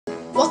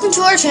Welcome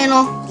to our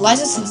channel,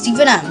 Liza and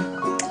Stephen M.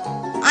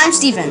 I'm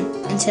Stephen,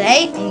 and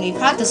today I'm going to be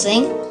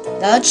practicing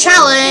the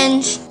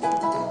challenge.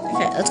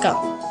 Okay, let's go.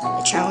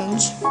 The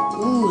challenge.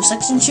 Ooh,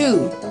 section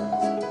 2.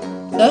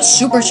 The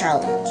super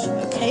challenge.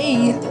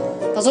 Okay.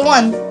 Puzzle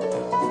 1.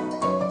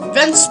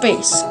 Venn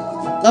space.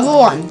 Level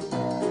 1.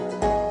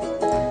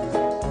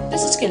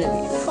 This is going to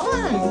be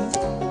fun.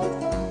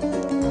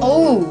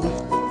 Oh.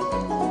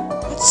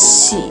 Let's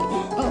see.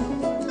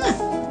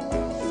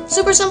 Oh.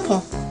 Super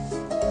simple.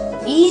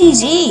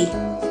 Easy.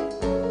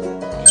 That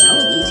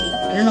was easy.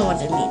 I don't know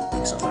what it means.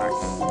 It's so hard.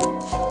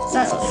 It's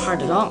not really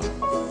hard at all.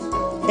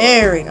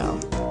 There we go.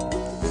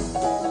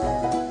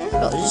 There we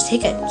go. Just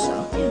take it.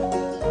 So yeah.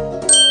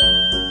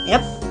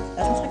 Yep.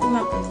 That's what I'm talking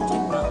about. That's what I'm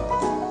talking about.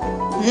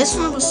 And this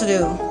one was to do.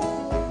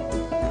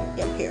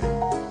 Yep. Here.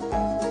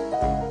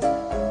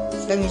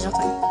 So that means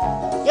nothing.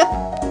 Yep.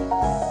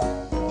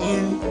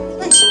 And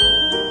nice.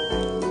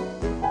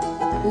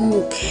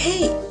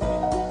 Okay.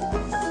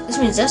 This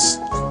means this.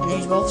 And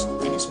there's both,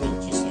 and this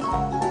means just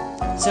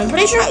yellow. So I'm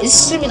pretty sure this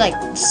is gonna be like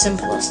the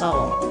simplest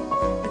level,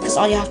 because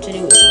all you have to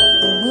do is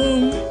go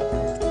boom.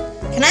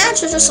 Can I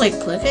actually just like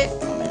click it?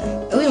 Oh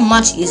man, it would be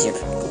much easier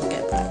if I could click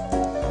it, but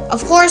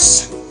of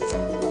course,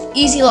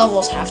 easy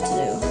levels have to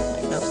do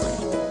like no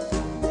clicking.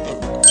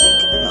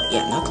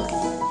 No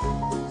clicking.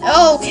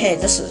 Okay,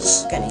 this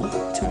is getting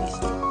too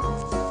easy.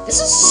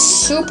 This is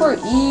super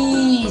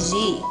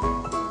easy.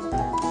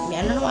 I mean,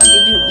 I don't know why they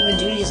even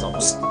do these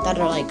levels that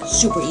are like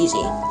super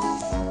easy.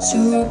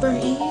 Super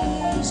easy.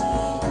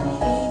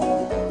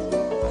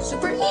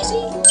 Super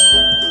easy.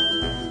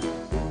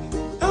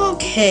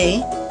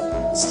 Okay.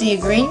 So do you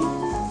agree?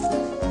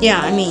 Yeah,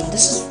 I mean,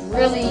 this is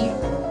really,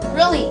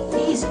 really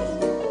easy.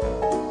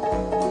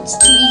 It's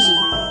too easy.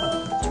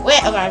 Wait,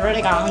 okay, I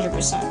already got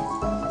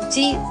 100%.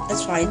 See?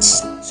 That's why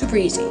it's super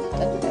easy.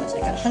 That's because I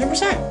got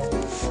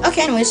 100%.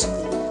 Okay, anyways.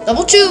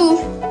 Level 2.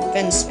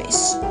 Venn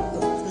space.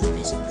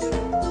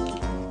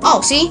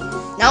 Oh, see?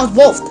 Now it's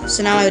both.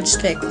 So now I would just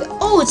pick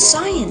oh, it's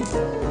cyan.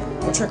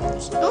 Or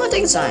turquoise. No, I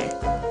think it's cyan.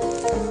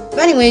 But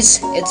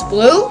anyways, it's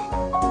blue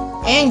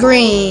and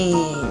green.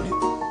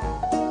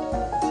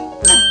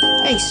 Ah,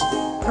 nice.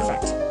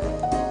 Perfect.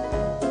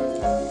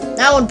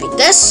 That would be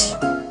this,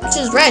 which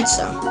is red,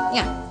 so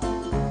yeah.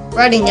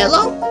 Red and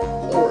yellow,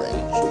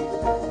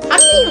 orange. How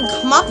do you even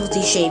come up with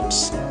these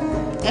shapes?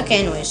 Okay,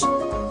 anyways.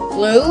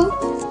 Blue.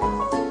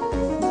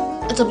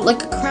 It's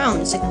like a crown.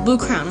 It's like a blue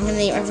crown. I'm gonna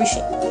name every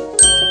shape.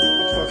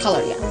 Or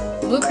color, yeah.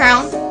 Blue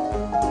crown.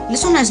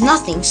 This one has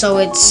nothing, so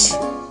it's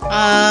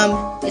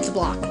a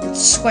block.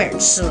 It's square,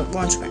 just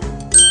one square.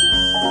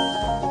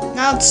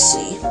 Now let's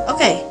see.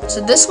 Okay,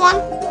 so this one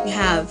we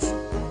have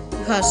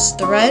because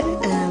the red,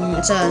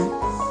 it's a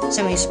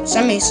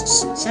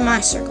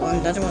semicircle,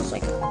 and the other one's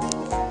like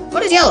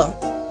what is yellow?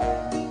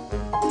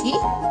 T?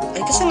 I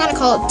guess I'm gonna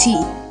call it T.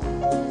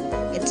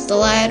 It's the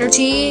letter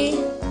T.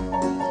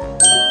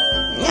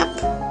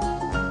 Yep.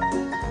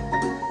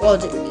 Well,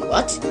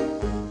 what?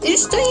 They're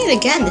just doing it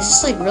again. This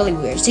is like really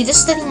weird. See,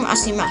 this didn't even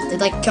ask me math. They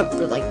like kept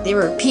they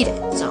repeat it.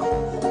 So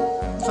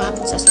that's what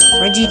happens. That's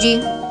right,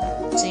 JiJi.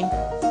 Same.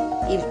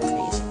 Even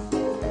pretty easy.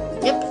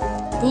 Yep.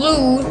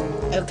 Blue.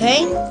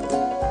 Okay.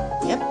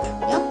 Yep.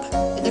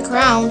 The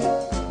crown.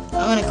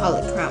 I'm gonna call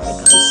it crown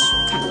because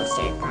it kind of looks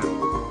like a crown.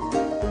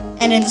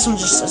 And then this one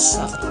just says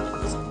nothing.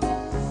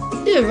 You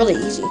can do it really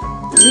easy. You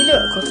can do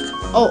it quick.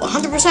 Oh,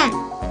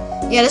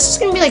 100%. Yeah, this is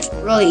gonna be like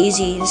really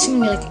easy. This is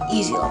gonna be like an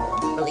easy level.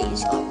 Really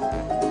easy level.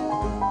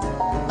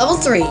 Level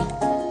 3.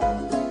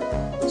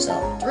 So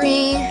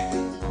 3.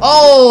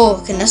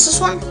 Oh, can this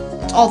one?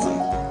 It's all of them.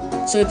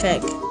 So we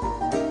pick.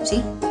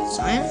 See,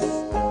 cyan.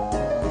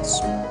 It's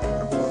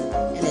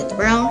purple, and it's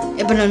brown.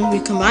 Yeah, but then we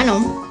combine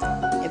them,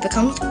 it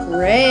becomes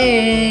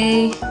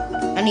gray. I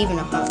don't even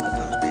know how it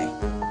becomes gray.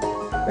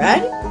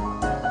 Red,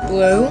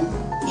 blue,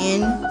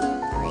 and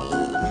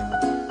green.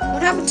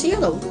 What happened to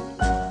yellow?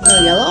 No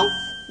yellow.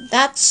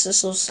 That's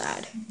so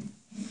sad.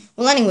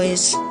 Well,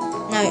 anyways,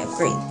 now we have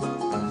green.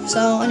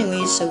 So,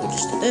 anyways, so we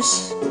just do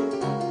this.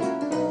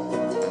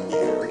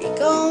 There we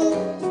go.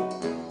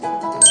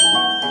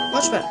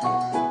 Much better.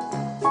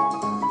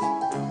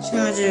 So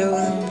now I do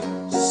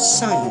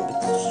sun,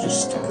 because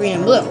it's just green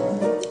and blue.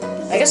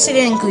 I guess they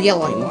didn't include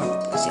yellow anymore,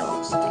 because yellow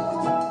is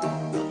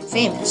really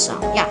famous, so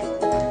yeah.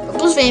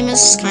 Purple's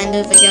famous, kind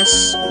of, I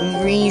guess. And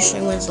green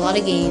usually wins a lot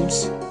of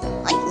games.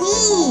 Like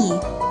me!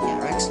 Yeah,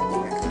 Rex,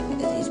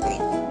 because he's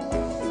green.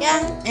 Yeah,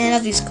 and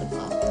at least click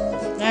off.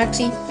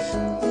 Rexy,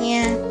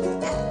 yeah.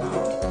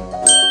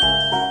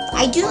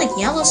 I do like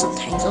yellow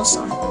sometimes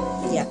also.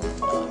 Yeah.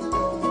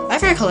 My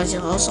favorite color is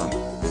yellow also.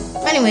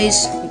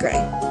 Anyways,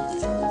 gray.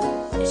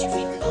 What's your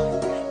favorite color?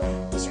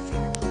 What's your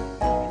favorite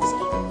color?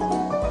 See?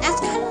 That's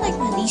kind of like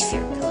my least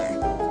favorite color.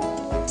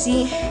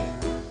 See? I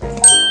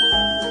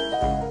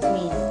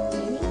mean,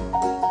 maybe?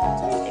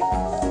 It's my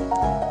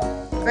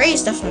favorite. Gray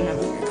is definitely not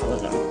my favorite color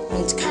though. I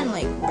mean, it's kind of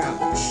like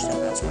brownish, so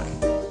that's why.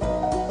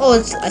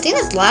 Oh, I think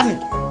that's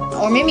lavender.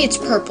 Or maybe it's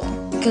purple.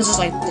 Because it's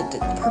like the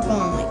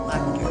purple and like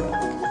lavender.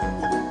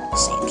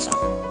 Same, so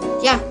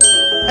yeah.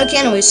 Okay,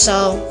 anyway,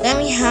 so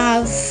then we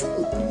have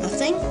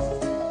nothing.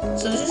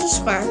 So this is a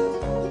square.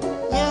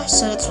 Yeah,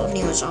 so that's what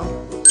we was on.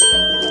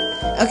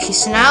 Okay,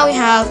 so now we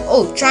have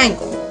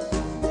triangle.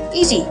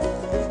 Easy.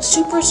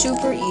 Super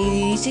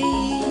easy.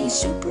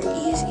 Super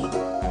easy.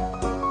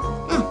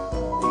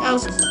 That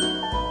was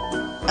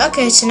easy.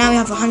 Okay, so now we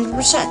have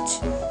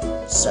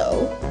 100%.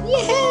 So,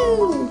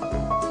 yahoo!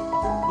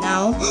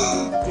 Now,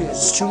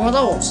 there's 2 more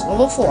levels.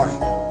 Level 4.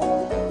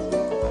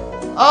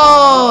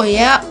 Oh,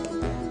 yeah.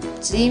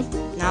 See?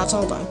 Now it's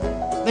all done.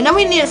 But now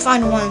we need to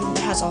find one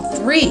that has all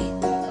 3.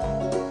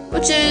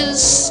 Which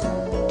is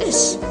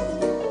this.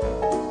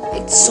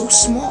 It's so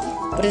small.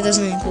 But it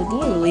doesn't include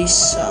blue at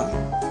least, so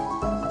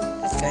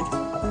that's good.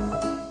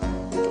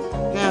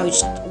 Now we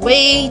just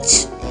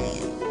wait,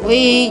 and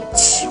wait,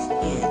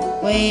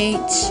 and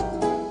wait,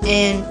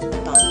 and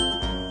done.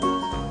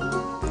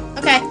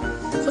 Okay.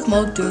 Quick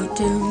mode.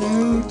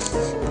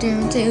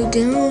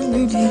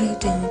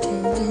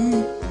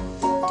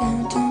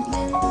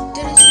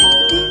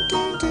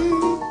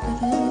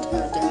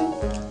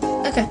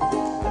 Okay.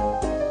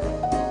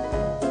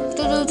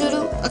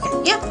 Okay,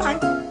 yeah, fine.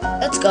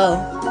 Let's go.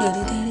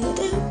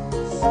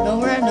 No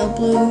red, no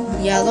blue.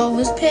 Yellow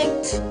is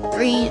picked.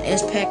 Green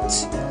is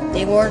picked.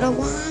 They were the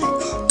one.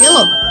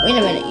 Yellow. Wait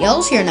a minute.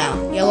 Yellow's here now.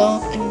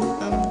 Yellow and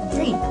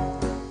green.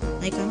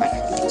 Like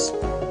Rexy thinks.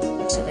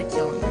 Rexy likes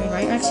yellow and green,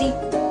 right, Rexy?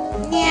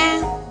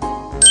 Yeah. I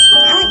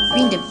like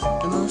green the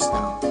most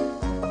now.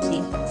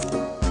 See?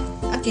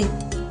 Okay.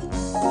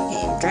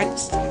 Okay, drag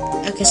this.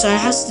 Okay, so it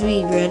has to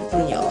be red,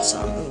 blue, yellow.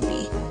 So it would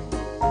be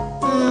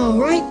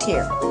right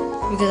here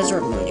because it's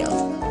red, blue, and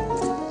yellow.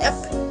 Yep.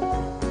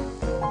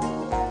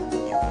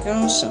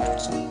 Go simple.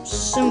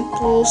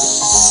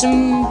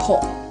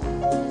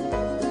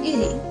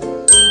 Easy.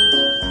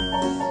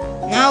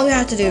 Now we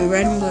have to do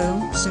red and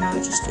blue, so now we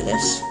just do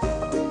this.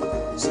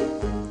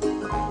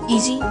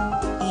 Easy,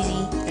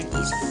 easy, and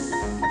easy.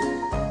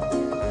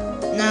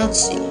 Now let's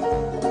see.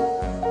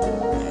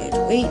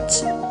 Wait.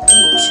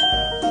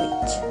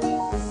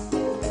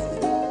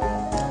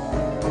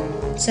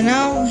 So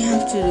now we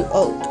have to do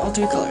all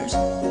 3 colors.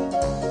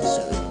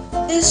 So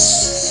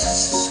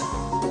this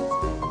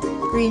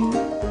green,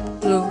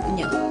 blue, and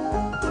yellow.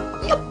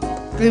 Yep,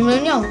 green, blue,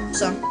 and yellow.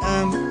 So,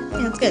 yeah,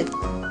 that's good.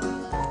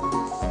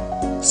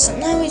 So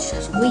now we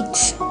just wait.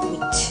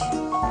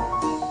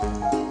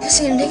 It's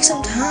gonna take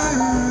some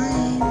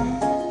time.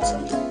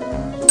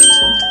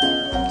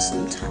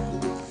 Some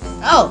time.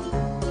 Oh,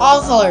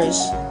 all colors.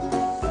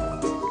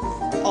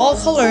 All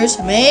colors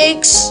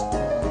makes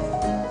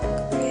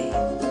gray.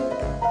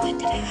 Why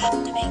did it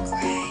have to make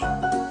gray?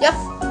 Yep,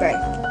 gray.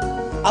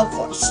 Of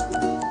course.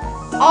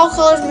 All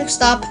colors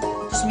mixed up.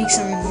 Just make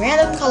some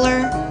random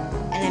color,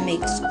 and it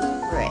makes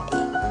gray.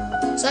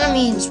 So that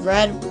means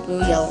red,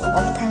 blue, yellow,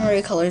 all the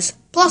primary colors,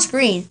 plus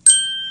green,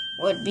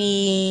 would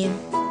be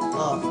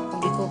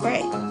equal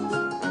gray.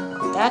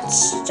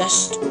 That's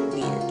just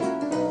weird.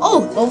 Oh,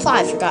 level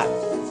 5, forgot.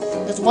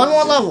 There's one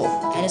more level,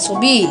 and this will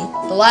be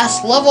the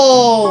last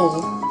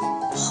level.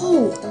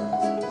 Oh,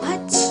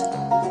 what?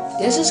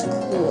 This is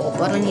cool,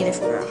 but I need to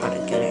figure out how to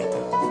get it.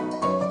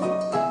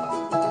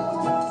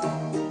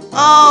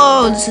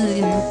 Oh, this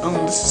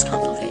is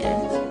complicated.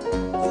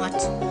 What?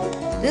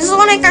 This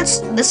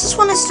is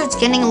when it starts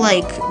getting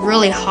like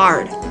really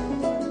hard.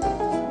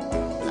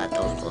 Not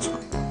those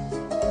one.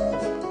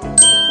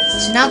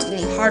 So now it's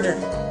getting harder.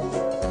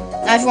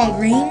 Now if you want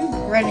green,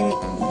 red, and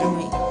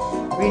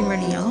green, red,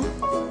 and yellow.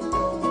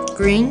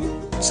 Green.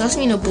 So that's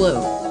mean no blue.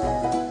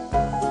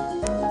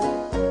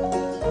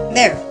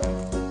 There.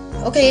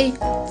 Okay,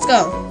 let's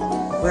go.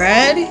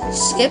 Red,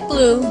 skip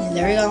blue, and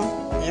there we go.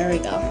 There we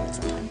go.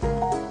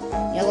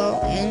 Yellow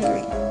and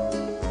green.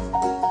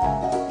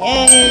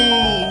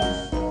 Yay!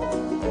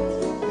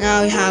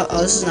 Now we have,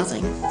 this is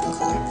nothing. No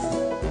color.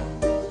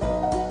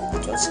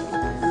 That's what's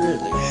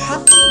really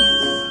happening.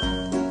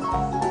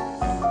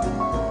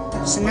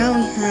 So now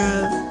we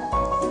have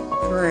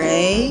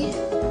gray.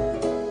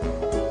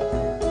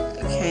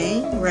 Okay,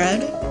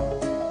 red,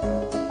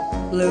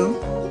 blue,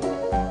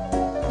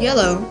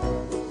 yellow,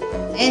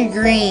 and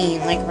green,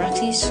 like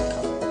Rexy's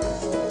color.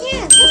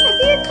 Yeah, that's my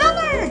favorite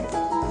color!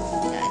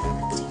 Yeah, I know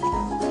Rexy.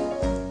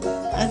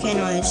 Okay,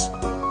 anyways.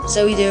 So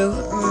we do,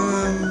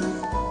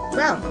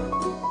 brown.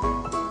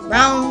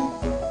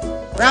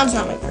 Brown's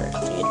not my favorite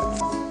color either.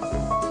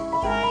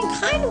 Yeah, I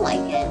kind of like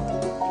it. I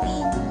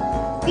mean,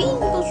 green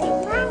goes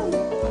with brown.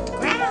 The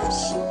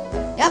grass.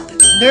 Yep,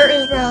 dirt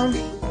is brown,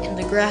 and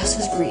the grass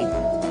is green.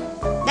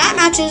 That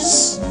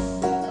matches,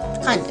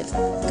 kind of,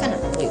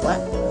 wait, what?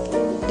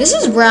 This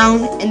is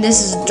brown, and this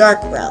is dark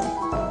brown.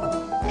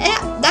 Yeah,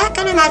 that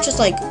kind of matches,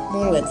 like,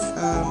 more with,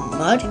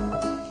 mud.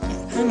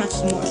 Yeah, kind of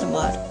matches more with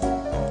mud.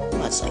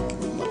 Mud's like,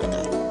 mud like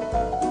that.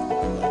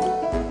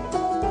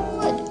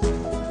 Mud.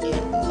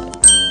 Yeah, mud.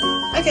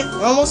 Okay,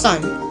 we're almost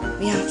done.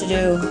 We have to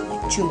do,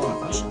 like, 2 more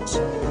questions.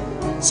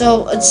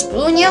 So, it's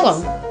blue and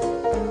yellow.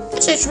 I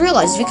just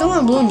realized, if you come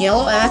on blue and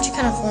yellow, it actually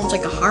kind of forms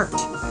like a heart.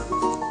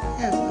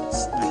 Yeah,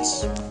 that's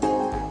nice.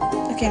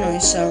 Okay, anyway,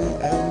 so,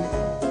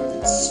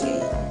 let's see.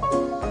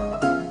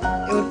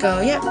 It would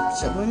go, yeah,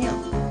 silver and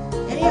yellow.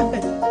 Yeah,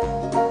 good.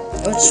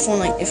 It would just form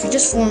like, if you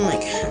just form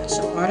like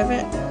some part of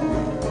it,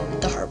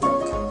 the heart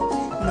broke.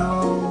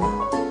 No.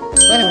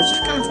 But anyways,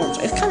 it kind of forms,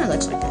 it kind of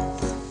looks like it.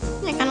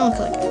 Yeah, it kind of looks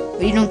like it.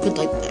 But you don't put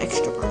like the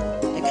extra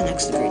part that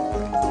connects the green part.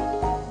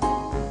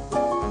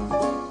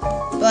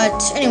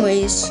 But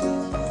anyways,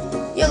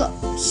 yellow.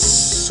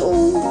 So,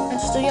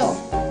 it's still yellow.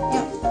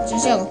 Yeah, it's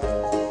just yellow.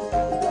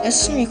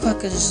 It's gonna be quick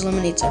because it just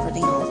eliminates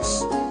everything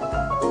else.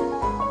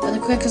 But the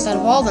quickest out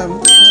of all of them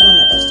is the one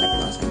that does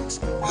techno things.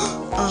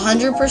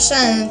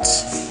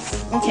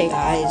 100%. Okay,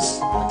 guys.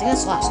 I think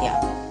that's last, yeah.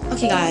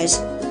 Okay, guys.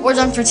 We're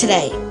done for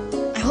today.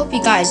 I hope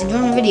you guys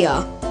enjoyed my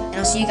video. And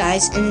I'll see you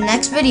guys in the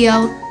next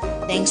video.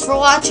 Thanks for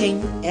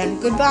watching,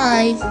 and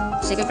goodbye.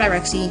 Say goodbye,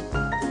 Rexy.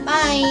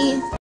 Bye.